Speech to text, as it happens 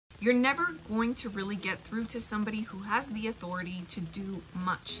You're never going to really get through to somebody who has the authority to do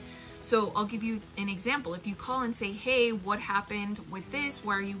much. So I'll give you an example. If you call and say, hey, what happened with this?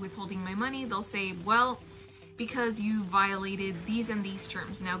 Why are you withholding my money? They'll say, well, because you violated these and these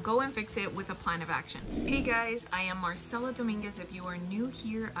terms. Now go and fix it with a plan of action. Hey guys, I am Marcella Dominguez. If you are new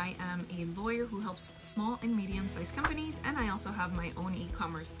here, I am a lawyer who helps small and medium-sized companies, and I also have my own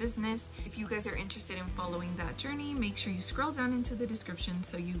e-commerce business. If you guys are interested in following that journey, make sure you scroll down into the description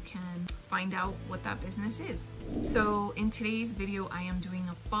so you can find out what that business is. So in today's video, I am doing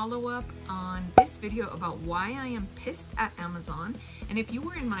a follow-up on this video about why I am pissed at Amazon. And if you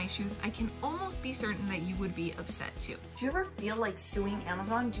were in my shoes, I can almost be certain that you would be upset too. Do you ever feel like suing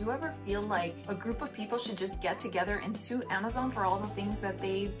Amazon? Do you ever feel like a group of people should just get together and sue Amazon for all the things that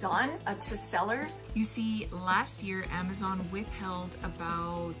they've done to sellers? You see, last year, Amazon withheld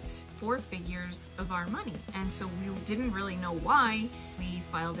about 4 figures of our money. And so we didn't really know why. We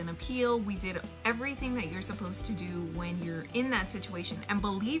filed an appeal. We did everything that you're supposed to do when you're in that situation. And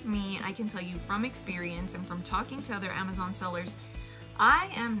believe me, I can tell you from experience and from talking to other Amazon sellers, I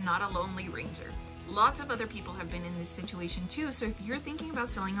am not a lonely ranger. Lots of other people have been in this situation too. So if you're thinking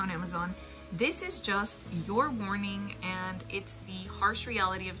about selling on Amazon, this is just your warning, and it's the harsh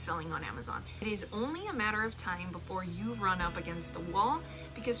reality of selling on Amazon. It is only a matter of time before you run up against a wall,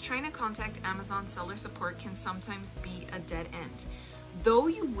 because trying to contact Amazon seller support can sometimes be a dead end. Though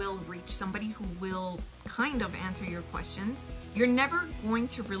you will reach somebody who will kind of answer your questions, you're never going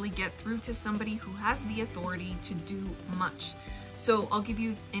to really get through to somebody who has the authority to do much. So I'll give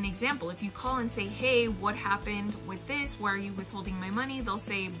you an example. If you call and say, hey, what happened with this? Why are you withholding my money? They'll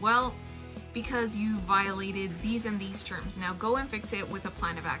say, well, because you violated these and these terms. Now go and fix it with a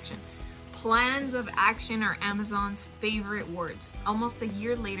plan of action. Plans of action are Amazon's favorite words. Almost a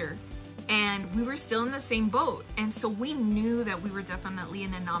year later, and we were still in the same boat. And so we knew that we were definitely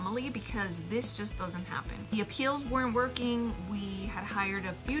an anomaly, because this just doesn't happen. The appeals weren't working. We had hired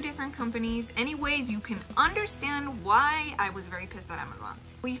a few different companies. Anyways, you can understand why I was very pissed at Amazon.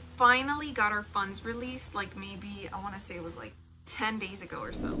 We finally got our funds released, like maybe, I want to say it was like 10 days ago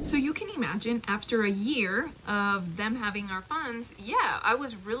or so. So you can imagine, after a year of them having our funds, yeah, I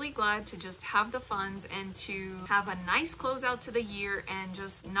was really glad to just have the funds and to have a nice closeout to the year and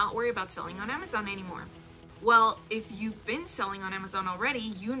just not worry about selling on Amazon anymore. Well, if you've been selling on Amazon already,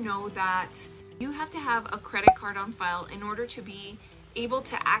 you know that you have to have a credit card on file in order to be able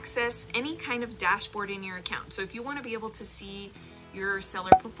to access any kind of dashboard in your account. So if you want to be able to see your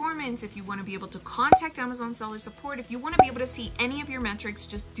seller performance, if you want to be able to contact Amazon seller support, if you want to be able to see any of your metrics,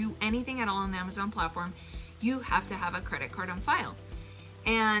 just do anything at all on the Amazon platform, you have to have a credit card on file.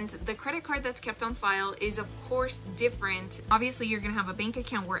 And the credit card that's kept on file is of course different. Obviously you're going to have a bank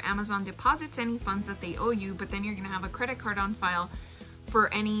account where Amazon deposits any funds that they owe you, but then you're going to have a credit card on file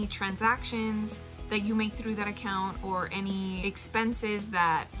for any transactions that you make through that account or any expenses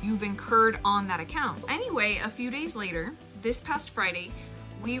that you've incurred on that account. Anyway, a few days later, this past Friday,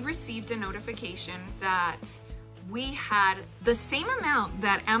 we received a notification that we had the same amount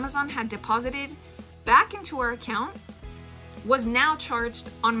that Amazon had deposited back into our account was now charged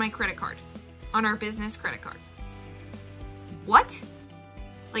on my credit card, on our business credit card. What?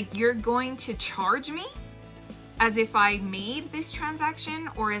 Like, you're going to charge me as if I made this transaction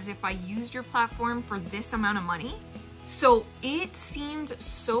or as if I used your platform for this amount of money? So it seemed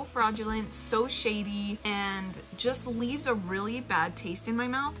so fraudulent, so shady, and just leaves a really bad taste in my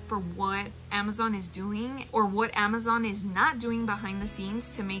mouth for what Amazon is doing, or what Amazon is not doing behind the scenes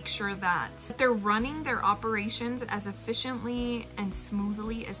to make sure that they're running their operations as efficiently and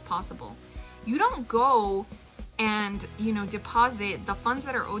smoothly as possible. You don't go and, deposit the funds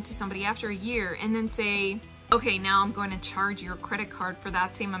that are owed to somebody after a year and then say, okay, now I'm going to charge your credit card for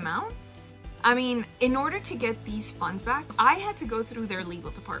that same amount. I mean, in order to get these funds back, I had to go through their legal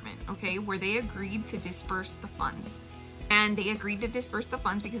department, okay, where they agreed to disperse the funds. And they agreed to disperse the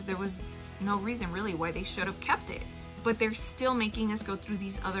funds because there was no reason really why they should have kept it. But they're still making us go through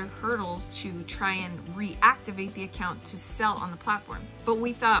these other hurdles to try and reactivate the account to sell on the platform. But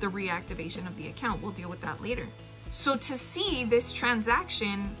we thought the reactivation of the account, we'll deal with that later. So to see this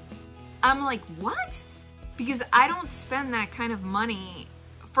transaction, I'm like, what? Because I don't spend that kind of money.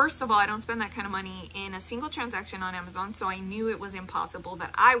 First of all, I don't spend that kind of money in a single transaction on Amazon, so I knew it was impossible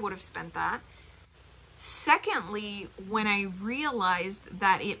that I would have spent that. Secondly, when I realized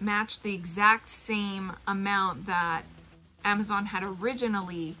that it matched the exact same amount that Amazon had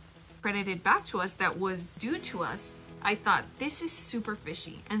originally credited back to us that was due to us, I thought, this is super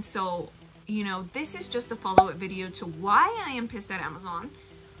fishy. And so, this is just a follow-up video to why I am pissed at Amazon,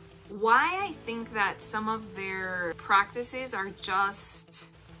 why I think that some of their practices are just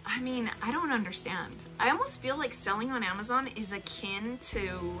I mean, I don't understand. I almost feel like selling on Amazon is akin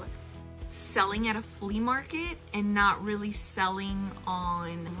to selling at a flea market and not really selling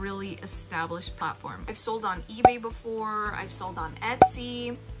on a really established platform. I've sold on eBay before, I've sold on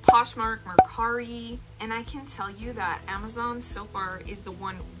Etsy, Poshmark, Mercari, and I can tell you that Amazon so far is the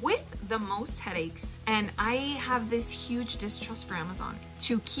one with the most headaches. And I have this huge distrust for Amazon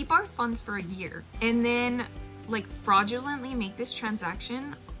to keep our funds for a year and then like fraudulently make this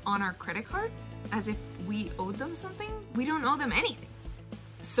transaction on our credit card as if we owed them something. We don't owe them anything.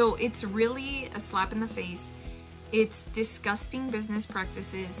 So it's really a slap in the face. It's disgusting business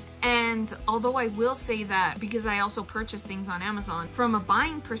practices. And although I will say that, because I also purchase things on Amazon, from a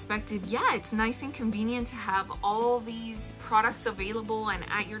buying perspective, yeah, it's nice and convenient to have all these products available and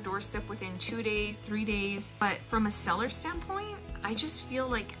at your doorstep within 2 days, 3 days. But from a seller standpoint, I just feel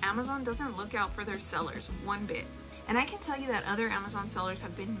like Amazon doesn't look out for their sellers one bit. And I can tell you that other Amazon sellers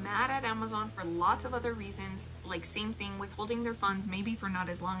have been mad at Amazon for lots of other reasons, like same thing, withholding their funds, maybe for not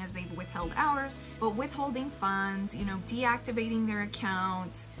as long as they've withheld ours, but withholding funds, you know, deactivating their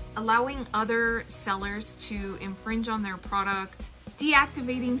account, allowing other sellers to infringe on their product,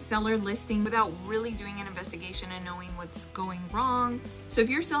 deactivating seller listing without really doing an investigation and knowing what's going wrong. So if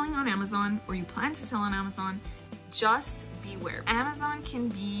you're selling on Amazon or you plan to sell on Amazon, just beware. Amazon can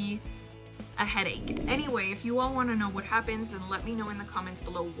be a headache. Anyway, if you all want to know what happens, then let me know in the comments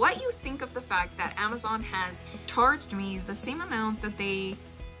below what you think of the fact that Amazon has charged me the same amount that they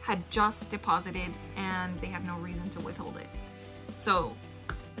had just deposited and they have no reason to withhold it. So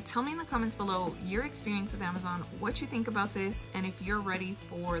tell me in the comments below your experience with Amazon, what you think about this, and if you're ready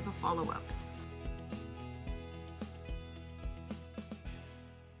for the follow-up.